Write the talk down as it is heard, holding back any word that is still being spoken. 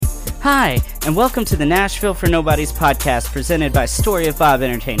Hi, and welcome to the Nashville for Nobodies podcast presented by Story of Bob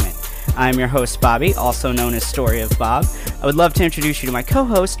Entertainment. I'm your host, Bobby, also known as Story of Bob. I would love to introduce you to my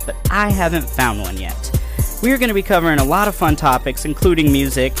co-host, but I haven't found one yet. We are going to be covering a lot of fun topics, including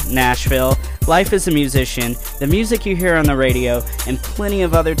music, Nashville, life as a musician, the music you hear on the radio, and plenty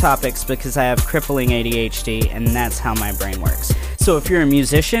of other topics because I have crippling ADHD, and that's how my brain works. So if you're a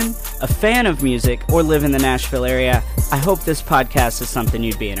musician, a fan of music, or live in the Nashville area, I hope this podcast is something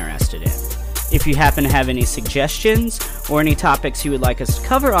you'd be interested in. If you happen to have any suggestions or any topics you would like us to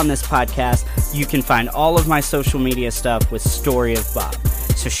cover on this podcast, you can find all of my social media stuff with Story of Bob.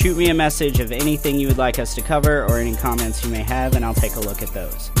 So shoot me a message of anything you would like us to cover or any comments you may have, and I'll take a look at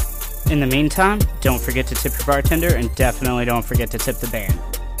those. In the meantime, don't forget to tip your bartender, and definitely don't forget to tip the band.